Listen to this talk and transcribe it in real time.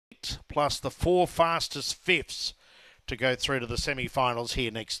plus the 4 fastest fifths to go through to the semi-finals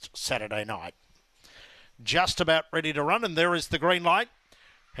here next Saturday night. Just about ready to run, and there is the green light.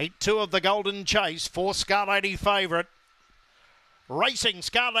 Heat 2 of the Golden Chase, 4 Scar Lady favourite. Racing,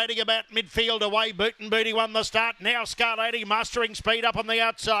 Scar Lady about midfield away. Boot and Booty won the start. Now Scar Lady mustering speed up on the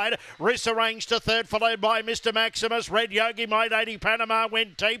outside. Riss arranged to third, followed by Mr. Maximus. Red Yogi, My Lady Panama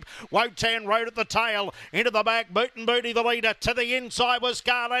went deep. Wotan rode at the tail. Into the back, Boot and Booty the leader. To the inside was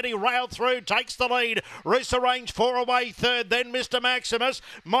Scar Lady. Railed through, takes the lead. Riss arranged 4 away third. Then Mr. Maximus.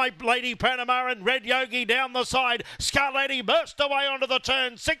 My Lady Panama and Red Yogi down the side. Scar Lady burst away onto the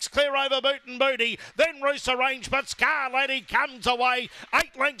turn. 6 clear over Boot and Booty. Then Riss arranged, but Scar Lady comes away.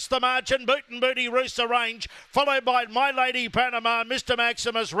 8 lengths the margin. Boot and Booty, Rooster Range, followed by My Lady Panama, Mr.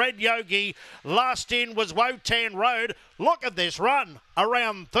 Maximus, Red Yogi. Last in was Wotan Road. Look at this run,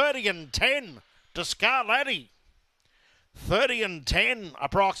 around 30 and 10 to Scar Lady. 30 and 10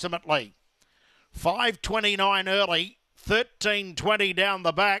 approximately. 5:29 early, 13:20 down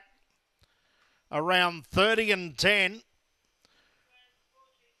the back. Around 30 and 10.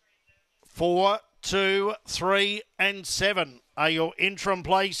 4, 2, 3 and 7 are your interim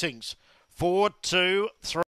placings. 4, 2, 3.